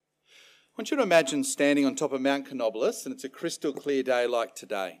I want you to imagine standing on top of Mount Canobolas, and it's a crystal clear day like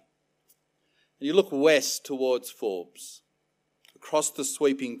today. And you look west towards Forbes, across the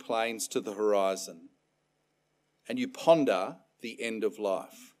sweeping plains to the horizon, and you ponder the end of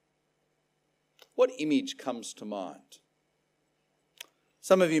life. What image comes to mind?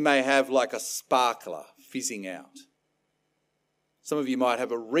 Some of you may have like a sparkler fizzing out. Some of you might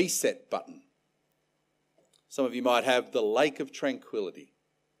have a reset button. Some of you might have the lake of tranquility.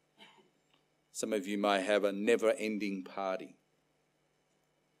 Some of you may have a never-ending party.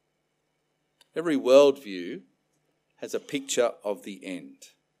 Every worldview has a picture of the end.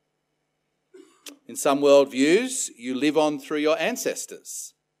 In some worldviews, you live on through your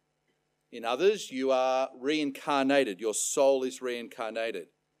ancestors. In others, you are reincarnated. Your soul is reincarnated.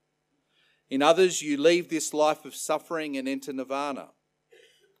 In others, you leave this life of suffering and enter nirvana.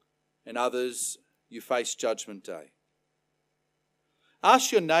 In others, you face Judgment Day.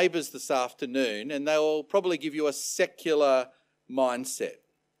 Ask your neighbours this afternoon and they will probably give you a secular mindset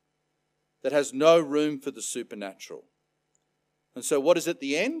that has no room for the supernatural. And so what is at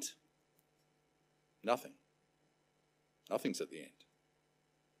the end? Nothing. Nothing's at the end.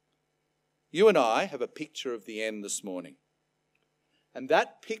 You and I have a picture of the end this morning. And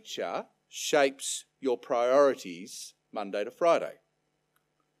that picture shapes your priorities Monday to Friday.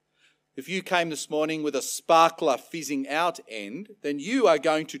 If you came this morning with a sparkler fizzing out end, then you are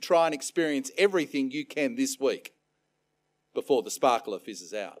going to try and experience everything you can this week before the sparkler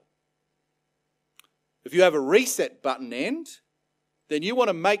fizzes out. If you have a reset button end, then you want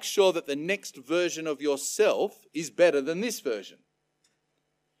to make sure that the next version of yourself is better than this version.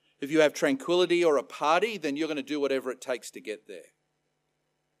 If you have tranquility or a party, then you're going to do whatever it takes to get there.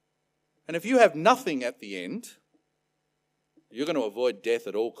 And if you have nothing at the end, you're going to avoid death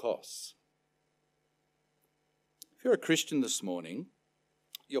at all costs. If you're a Christian this morning,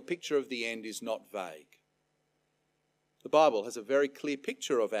 your picture of the end is not vague. The Bible has a very clear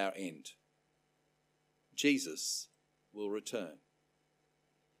picture of our end. Jesus will return.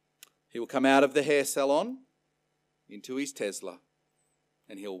 He will come out of the hair salon into his Tesla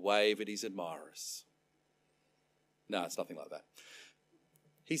and he'll wave at his admirers. No, it's nothing like that.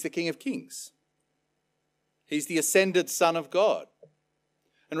 He's the King of Kings. He's the ascended Son of God.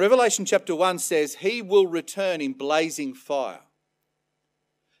 And Revelation chapter 1 says, he will return in blazing fire.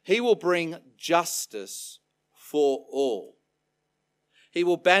 He will bring justice for all. He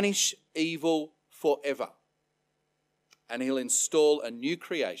will banish evil forever. And he'll install a new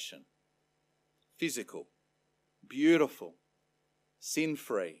creation, physical, beautiful,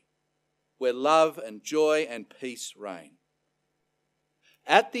 sin-free, where love and joy and peace reign.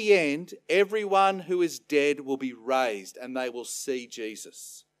 At the end, everyone who is dead will be raised and they will see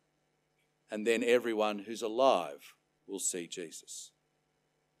Jesus. And then everyone who's alive will see Jesus.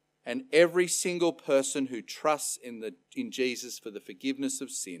 And every single person who trusts in Jesus for the forgiveness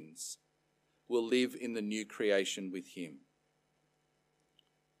of sins will live in the new creation with him.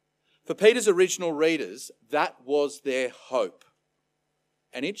 For Peter's original readers, that was their hope.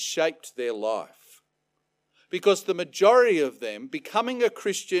 And it shaped their life. Because the majority of them, becoming a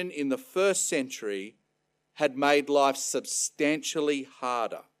Christian in the first century, had made life substantially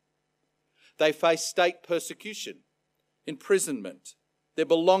harder. They faced state persecution, imprisonment. Their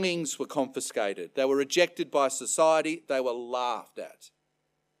belongings were confiscated. They were rejected by society. They were laughed at.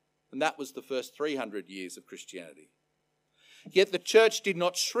 And that was the first 300 years of Christianity. Yet the church did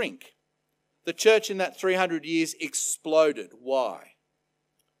not shrink. The church in that 300 years exploded. Why?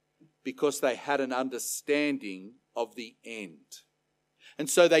 Because they had an understanding of the end. And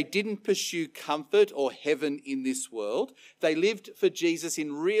so they didn't pursue comfort or heaven in this world. They lived for Jesus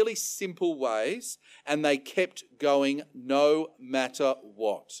in really simple ways, and they kept going no matter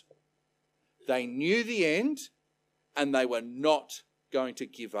what. They knew the end, and they were not going to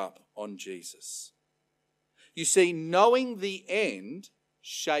give up on Jesus. You see, knowing the end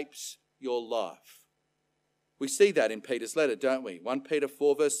shapes your life. We see that in Peter's letter, don't we? 1 Peter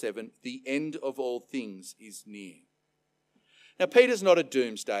 4 verse 7, the end of all things is near. Now, Peter's not a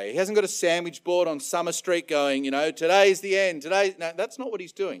doomsday. He hasn't got a sandwich board on Summer Street going, today's the end. No, that's not what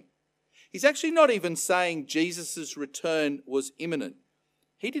he's doing. He's actually not even saying Jesus' return was imminent.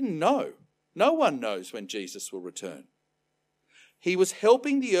 He didn't know. No one knows when Jesus will return. He was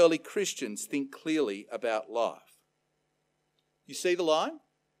helping the early Christians think clearly about life. You see the line?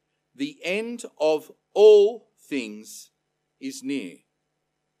 The end of all things is near.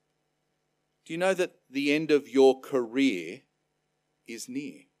 Do you know that the end of your career is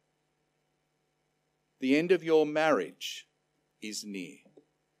near? The end of your marriage is near.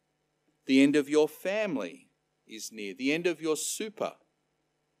 The end of your family is near. The end of your super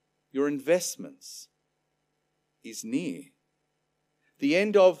your investments is near. The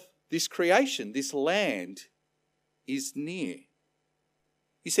end of this creation, this land, is near.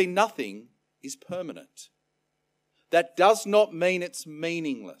 You see, nothing is permanent. That does not mean it's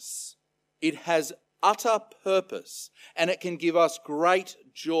meaningless. It has utter purpose and it can give us great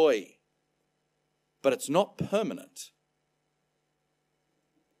joy. But it's not permanent.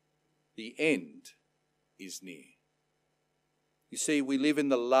 The end is near. You see, we live in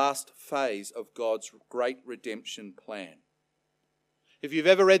the last phase of God's great redemption plan. If you've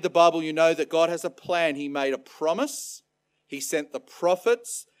ever read the Bible, you know that God has a plan. He made a promise, He sent the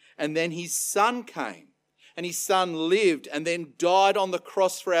prophets, and then His Son came. And His Son lived and then died on the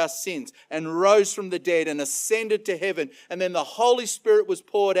cross for our sins and rose from the dead and ascended to heaven. And then the Holy Spirit was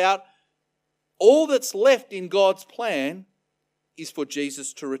poured out. All that's left in God's plan is for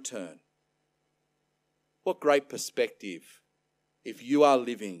Jesus to return. What great perspective if you are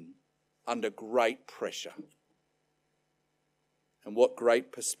living under great pressure. And what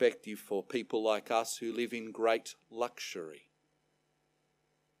great perspective for people like us who live in great luxury.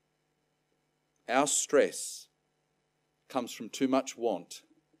 Our stress comes from too much want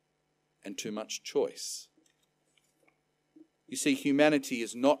and too much choice. You see, humanity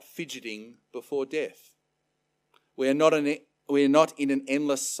is not fidgeting before death. We are not in an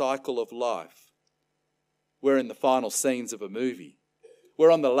endless cycle of life. We're in the final scenes of a movie.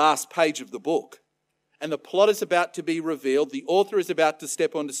 We're on the last page of the book. And the plot is about to be revealed. The author is about to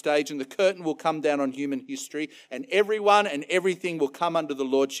step onto stage and the curtain will come down on human history and everyone and everything will come under the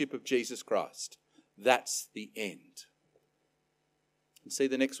lordship of Jesus Christ. That's the end. And see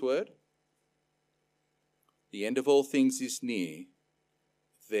the next word? The end of all things is near,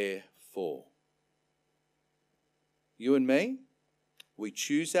 therefore. You and me, we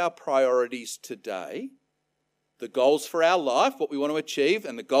choose our priorities today, the goals for our life, what we want to achieve,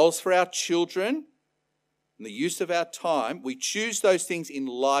 and the goals for our children, and the use of our time. We choose those things in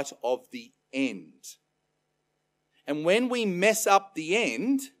light of the end. And when we mess up the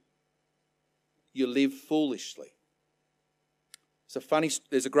end, you live foolishly.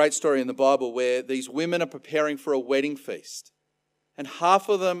 There's a great story in the Bible where these women are preparing for a wedding feast. And half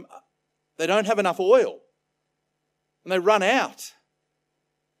of them, they don't have enough oil. And they run out.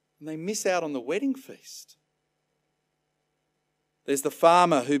 And they miss out on the wedding feast. There's the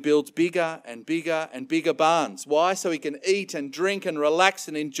farmer who builds bigger and bigger and bigger barns. Why? So he can eat and drink and relax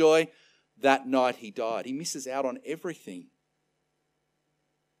and enjoy. That night he died. He misses out on everything.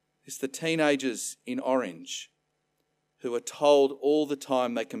 It's the teenagers in orange who are told all the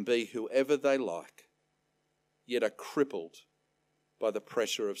time they can be whoever they like, yet are crippled by the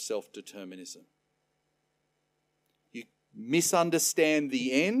pressure of self-determinism. You misunderstand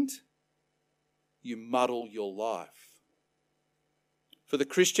the end, you muddle your life. For the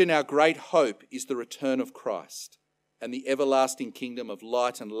Christian, our great hope is the return of Christ and the everlasting kingdom of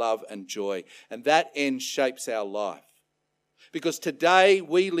light and love and joy. And that end shapes our life. Because today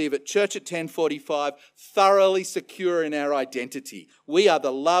we live at Church at 1045 thoroughly secure in our identity. We are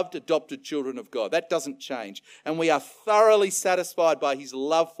the loved, adopted children of God. That doesn't change. And we are thoroughly satisfied by His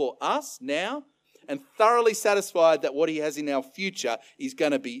love for us now and thoroughly satisfied that what He has in our future is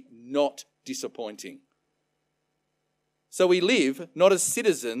going to be not disappointing. So we live not as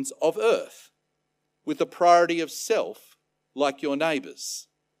citizens of earth with the priority of self like your neighbours.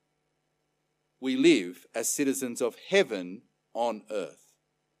 We live as citizens of heaven on earth,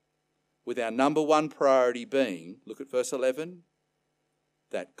 with our number one priority being, look at verse 11,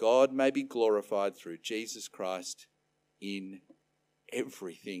 that God may be glorified through Jesus Christ in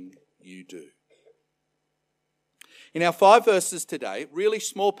everything you do. In our 5 verses today, really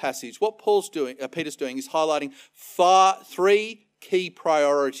small passage, what Peter's doing is highlighting 3 key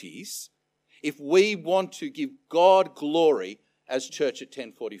priorities if we want to give God glory as Church at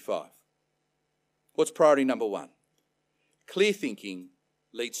 1045. What's priority number 1? Clear thinking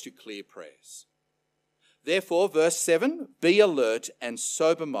leads to clear prayers. Therefore, verse 7, be alert and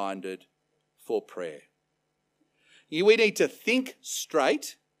sober-minded for prayer. We need to think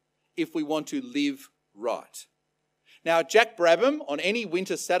straight if we want to live right. Now, at Jack Brabham, on any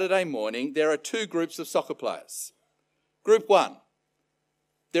winter Saturday morning, there are 2 groups of soccer players. Group 1,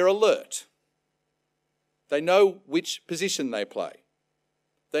 they're alert. They know which position they play.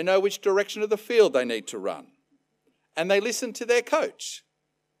 They know which direction of the field they need to run. And they listen to their coach.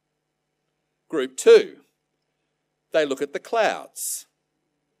 Group 2, they look at the clouds.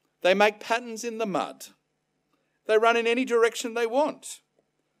 They make patterns in the mud. They run in any direction they want.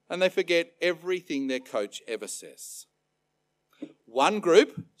 And they forget everything their coach ever says. One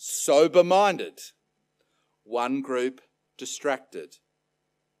group, sober-minded. One group, distracted.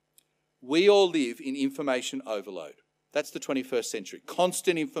 we all live in information overload. That's the 21st century.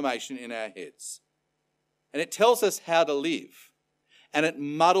 Constant information in our heads. And it tells us how to live. And it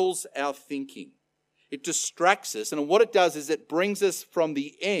muddles our thinking. It distracts us. And what it does is it brings us from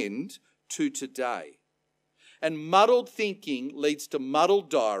the end to today. And muddled thinking leads to muddled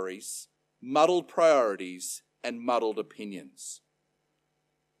diaries, muddled priorities, and muddled opinions.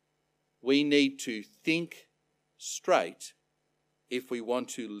 We need to think straight if we want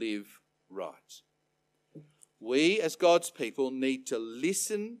to live right. We, as God's people, need to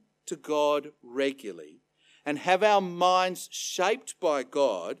listen to God regularly and have our minds shaped by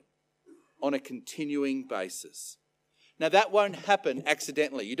God on a continuing basis. Now, that won't happen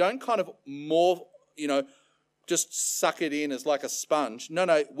accidentally. You don't kind of just suck it in as like a sponge.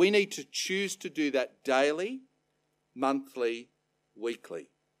 No, we need to choose to do that daily, monthly, weekly.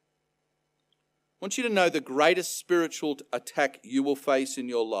 I want you to know the greatest spiritual attack you will face in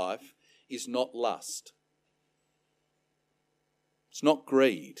your life is not lust. It's not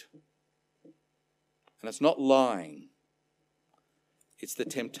greed. And it's not lying. It's the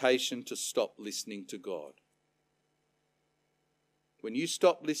temptation to stop listening to God. When you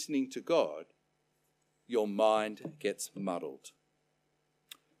stop listening to God, your mind gets muddled.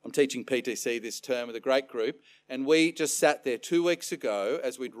 I'm teaching PTC this term with a great group, and we just sat there 2 weeks ago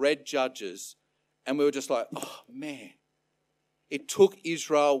as we'd read Judges, and we were just like, oh man, it took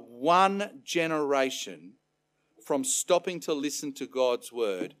Israel one generation from stopping to listen to God's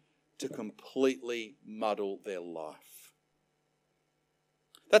word to completely muddle their life.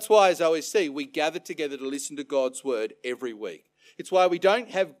 That's why, as OSC, we gather together to listen to God's word every week. It's why we don't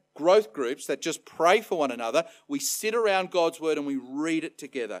have growth groups that just pray for one another. We sit around God's word and we read it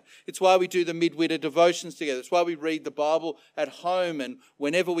together. It's why we do the midwinter devotions together. It's why we read the Bible at home and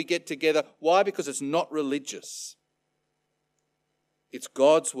whenever we get together. Why? Because it's not religious. It's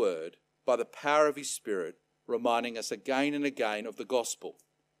God's word by the power of his Spirit reminding us again and again of the gospel,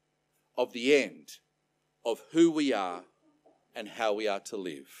 of the end, of who we are and how we are to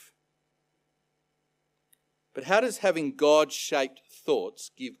live. But how does having God-shaped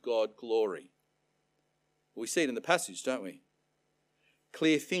thoughts give God glory? We see it in the passage, don't we?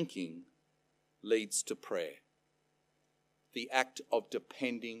 Clear thinking leads to prayer, the act of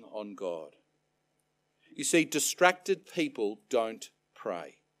depending on God. You see, distracted people don't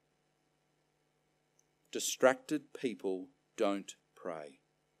pray. Distracted people don't pray.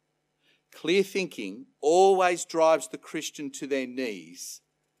 Clear thinking always drives the Christian to their knees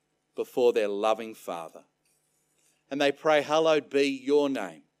before their loving Father. And they pray, hallowed be your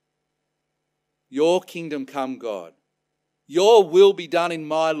name. Your kingdom come, God. Your will be done in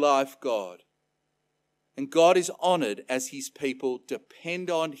my life, God. And God is honoured as his people depend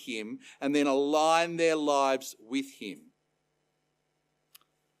on him and then align their lives with him.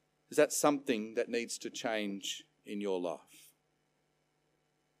 Is that something that needs to change in your life?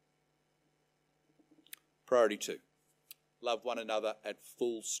 Priority 2, love one another at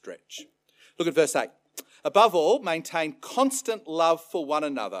full stretch. Look at verse 8. Above all, maintain constant love for one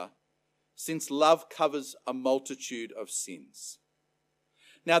another, since love covers a multitude of sins.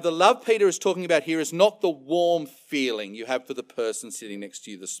 Now, the love Peter is talking about here is not the warm feeling you have for the person sitting next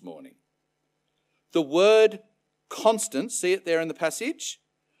to you this morning. The word constant, see it there in the passage,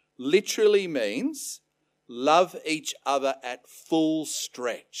 literally means love each other at full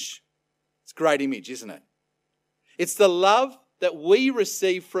stretch. It's a great image, isn't it? It's the love that we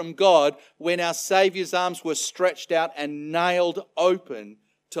receive from God when our Saviour's arms were stretched out and nailed open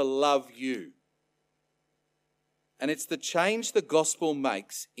to love you. And it's the change the gospel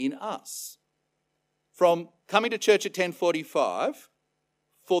makes in us. From coming to church at 10:45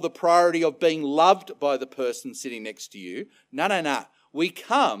 for the priority of being loved by the person sitting next to you. No. We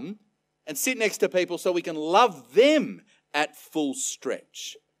come and sit next to people so we can love them at full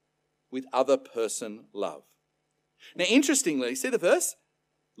stretch with other person love. Now, interestingly, see the verse?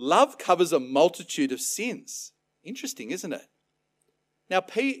 Love covers a multitude of sins. Interesting, isn't it? Now,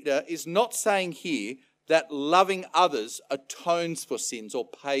 Peter is not saying here that loving others atones for sins or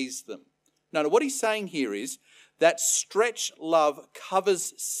pays them. No, what he's saying here is that stretch love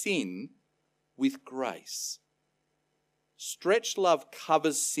covers sin with grace. Stretch love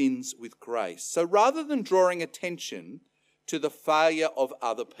covers sins with grace. So rather than drawing attention to the failure of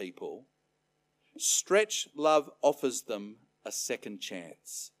other people, stretch love offers them a second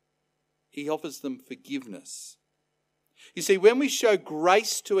chance. He offers them forgiveness. You see, when we show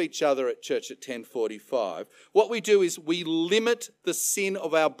grace to each other at church at 10:45, what we do is we limit the sin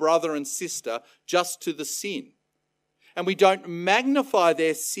of our brother and sister just to the sin. And we don't magnify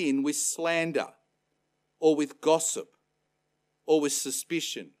their sin with slander or with gossip or with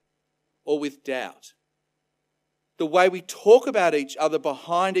suspicion or with doubt. The way we talk about each other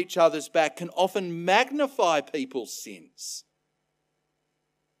behind each other's back can often magnify people's sins.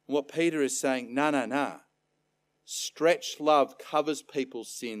 And what Peter is saying, no. Stretched love covers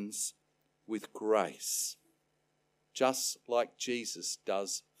people's sins with grace, just like Jesus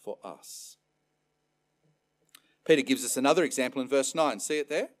does for us. Peter gives us another example in verse 9. See it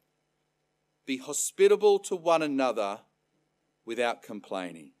there? Be hospitable to one another without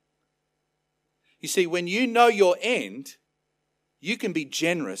complaining. You see, when you know your end, you can be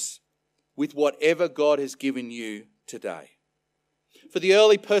generous with whatever God has given you today. For the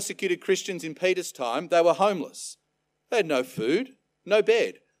early persecuted Christians in Peter's time, they were homeless. They had no food, no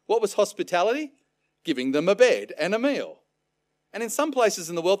bed. What was hospitality? Giving them a bed and a meal. And in some places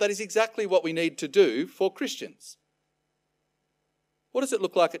in the world, that is exactly what we need to do for Christians. What does it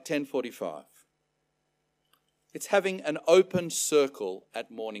look like at 10:45? It's having an open circle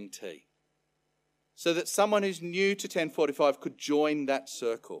at morning tea, so that someone who's new to 10:45 could join that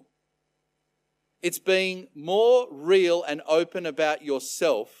circle. It's being more real and open about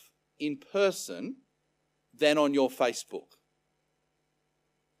yourself in person than on your Facebook.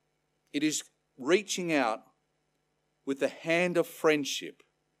 It is reaching out with the hand of friendship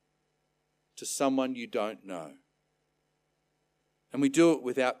to someone you don't know. And we do it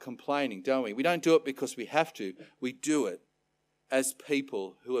without complaining, don't we? We don't do it because we have to. We do it as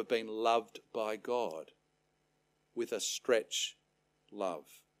people who have been loved by God with a stretch love.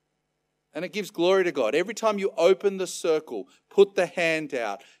 And it gives glory to God. Every time you open the circle, put the hand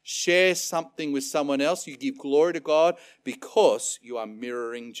out, share something with someone else, you give glory to God because you are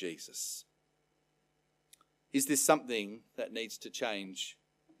mirroring Jesus. Is this something that needs to change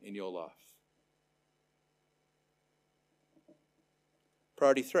in your life?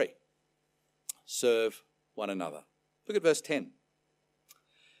 Priority 3, serve one another. Look at verse 10.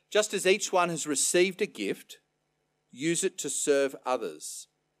 Just as each one has received a gift, use it to serve others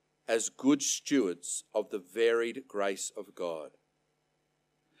as good stewards of the varied grace of God.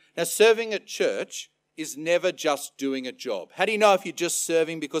 Now, serving at church is never just doing a job. How do you know if you're just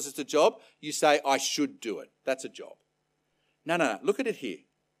serving because it's a job? You say, I should do it. That's a job. No. Look at it here.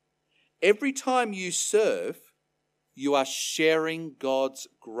 Every time you serve, you are sharing God's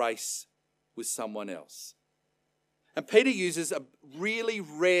grace with someone else. And Peter uses a really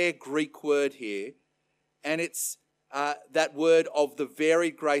rare Greek word here, and it's that word of the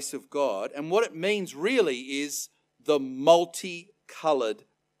varied grace of God. And what it means really is the multicolored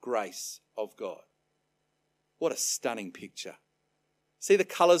grace of God. What a stunning picture. See the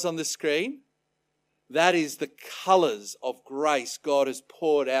colours on the screen? That is the colours of grace God has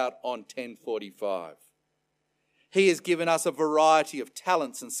poured out on 1045. He has given us a variety of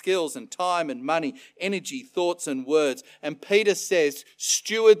talents and skills and time and money, energy, thoughts and words. And Peter says,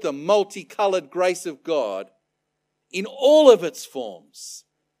 steward the multicolored grace of God in all of its forms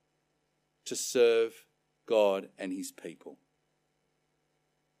to serve God and his people.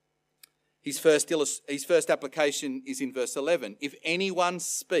 His first application is in verse 11. If anyone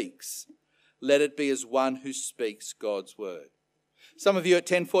speaks, let it be as one who speaks God's word. Some of you at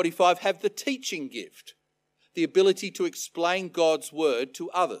 1045 have the teaching gift, the ability to explain God's word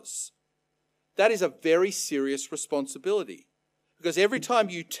to others. That is a very serious responsibility, because every time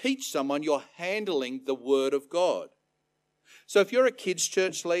you teach someone, you're handling the word of God. So if you're a kids'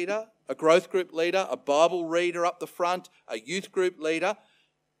 church leader, a growth group leader, a Bible reader up the front, a youth group leader,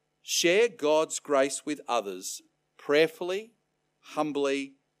 share God's grace with others prayerfully,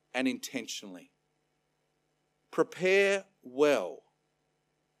 humbly, and intentionally. Prepare well.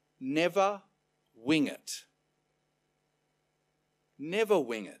 Never wing it. Never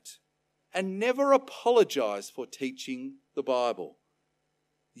wing it. And never apologize for teaching the Bible.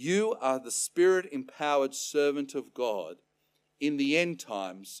 You are the Spirit-empowered servant of God in the end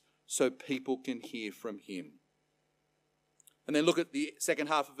times so people can hear from him. And then look at the second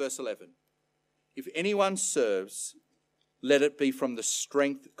half of verse 11. If anyone serves, let it be from the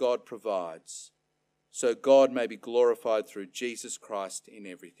strength God provides, so God may be glorified through Jesus Christ in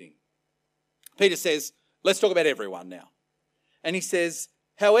everything. Peter says, let's talk about everyone now. And he says,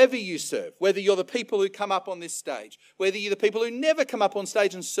 however you serve, whether you're the people who come up on this stage, whether you're the people who never come up on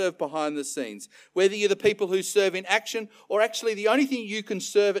stage and serve behind the scenes, whether you're the people who serve in action, or actually the only thing you can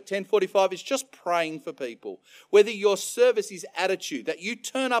serve at 1045 is just praying for people, whether your service is attitude, that you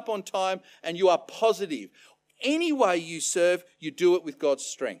turn up on time and you are positive. Any way you serve, you do it with God's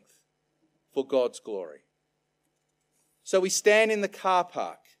strength for God's glory. So we stand in the car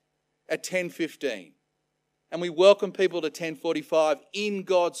park at 10:15 and we welcome people to 10:45 in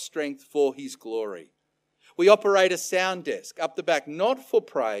God's strength for his glory. We operate a sound desk up the back, not for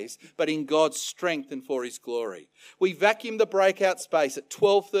praise, but in God's strength and for his glory. We vacuum the breakout space at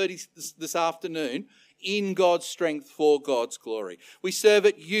 12:30 this afternoon in God's strength for God's glory. We serve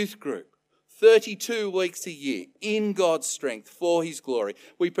at youth group 32 weeks a year in God's strength for his glory.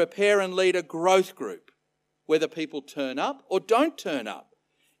 We prepare and lead a growth group, whether people turn up or don't turn up,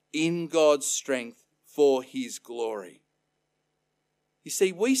 in God's strength for his glory. You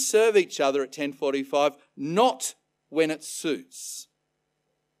see, we serve each other at 10:45 not when it suits,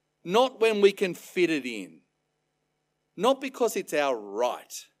 not when we can fit it in, not because it's our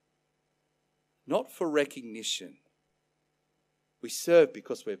right, not for recognition. We serve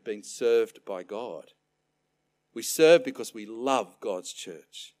because we've been served by God. We serve because we love God's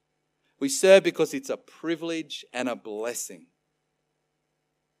church. We serve because it's a privilege and a blessing.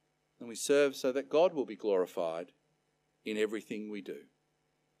 And we serve so that God will be glorified in everything we do.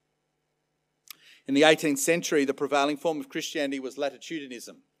 In the 18th century, the prevailing form of Christianity was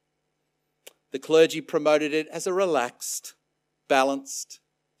Latitudinarianism. The clergy promoted it as a relaxed, balanced,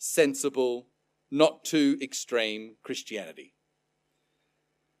 sensible, not too extreme Christianity.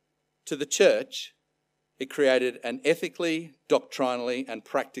 To the church, it created an ethically, doctrinally, and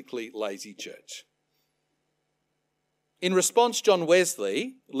practically lazy church. In response, John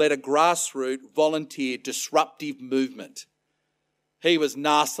Wesley led a grassroots, volunteer, disruptive movement. He was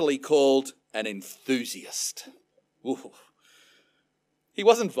nastily called an enthusiast. Ooh. He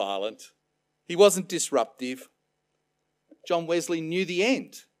wasn't violent. He wasn't disruptive. John Wesley knew the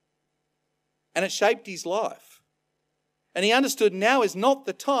end, and it shaped his life. And he understood now is not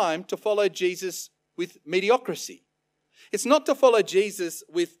the time to follow Jesus with mediocrity. It's not to follow Jesus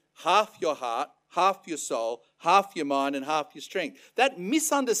with half your heart, half your soul, half your mind, and half your strength. That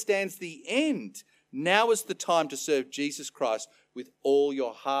misunderstands the end. Now is the time to serve Jesus Christ with all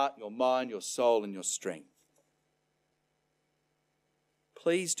your heart, your mind, your soul, and your strength.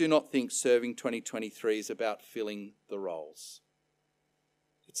 Please do not think Serving 2023 is about filling the roles.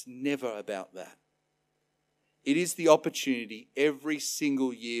 It's never about that. It is the opportunity every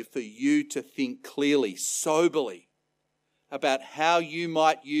single year for you to think clearly, soberly, about how you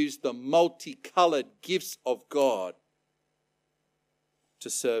might use the multicoloured gifts of God to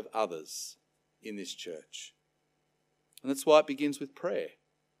serve others in this church. And that's why it begins with prayer.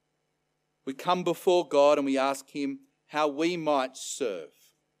 We come before God and we ask him how we might serve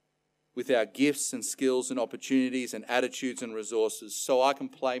with our gifts and skills and opportunities and attitudes and resources so I can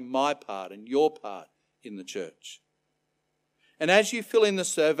play my part and your part in the church. And as you fill in the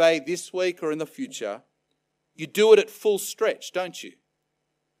survey this week or in the future, you do it at full stretch, don't you?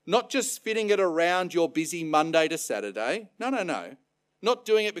 Not just fitting it around your busy Monday to Saturday. No. Not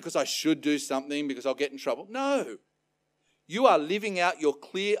doing it because I should do something, because I'll get in trouble. No. You are living out your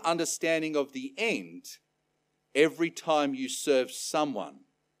clear understanding of the end every time you serve someone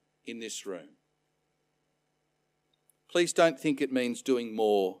in this room. Please don't think it means doing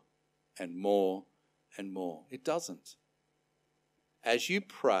more and more and more. It doesn't. As you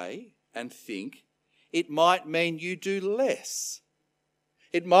pray and think, it might mean you do less.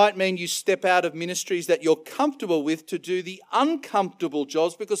 It might mean you step out of ministries that you're comfortable with to do the uncomfortable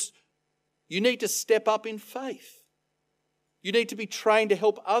jobs because you need to step up in faith. You need to be trained to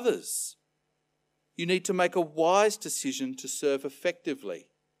help others. You need to make a wise decision to serve effectively.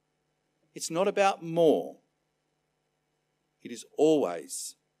 It's not about more. It is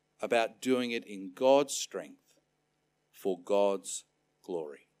always about doing it in God's strength for God's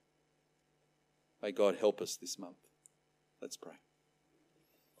glory. May God help us this month. Let's pray.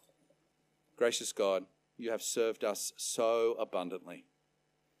 Gracious God, you have served us so abundantly.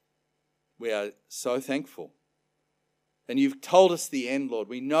 We are so thankful. And you've told us the end, Lord.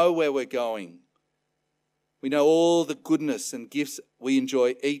 We know where we're going. We know all the goodness and gifts we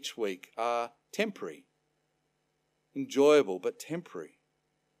enjoy each week are temporary. Enjoyable, but temporary.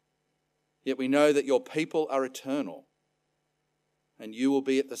 Yet we know that your people are eternal. And you will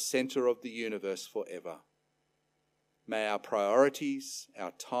be at the centre of the universe forever. May our priorities,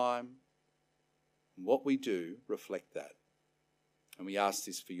 our time, and what we do reflect that. And we ask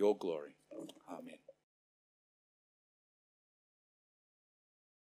this for your glory. Amen.